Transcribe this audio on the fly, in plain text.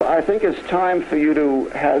I think it's time for you to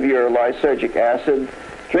have your lysergic acid.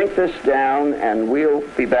 Drink this down, and we'll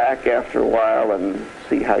be back after a while and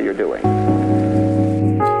see how you're doing.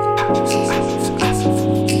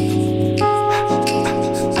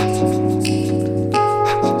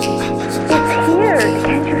 It's here.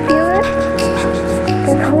 Can't you feel it?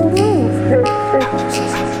 This whole room,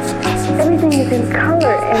 everything is in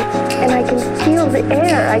color, and I can feel the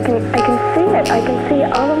air. I can see it. I can see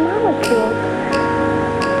all the molecules.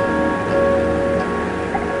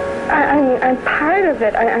 I'm part of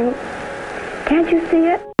it. Can't you see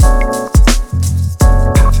it?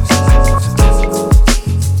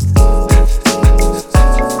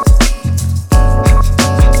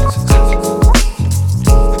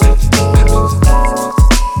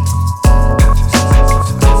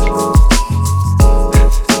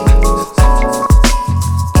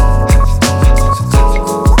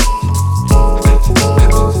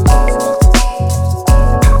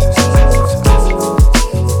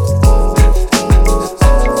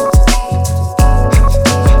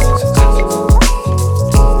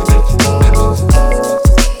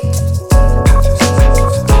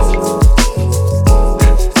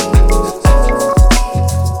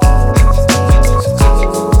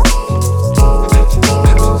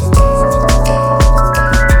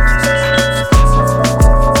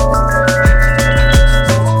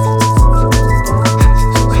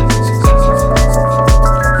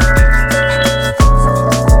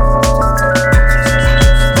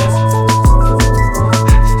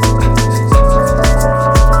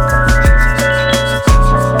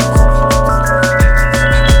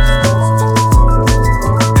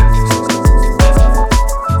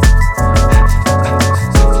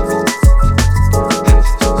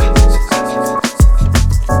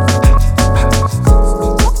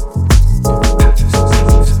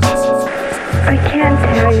 I can't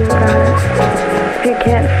tell you about it. If you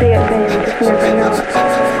can't see it, then you just never know it.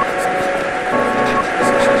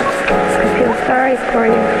 I feel sorry for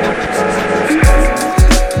you.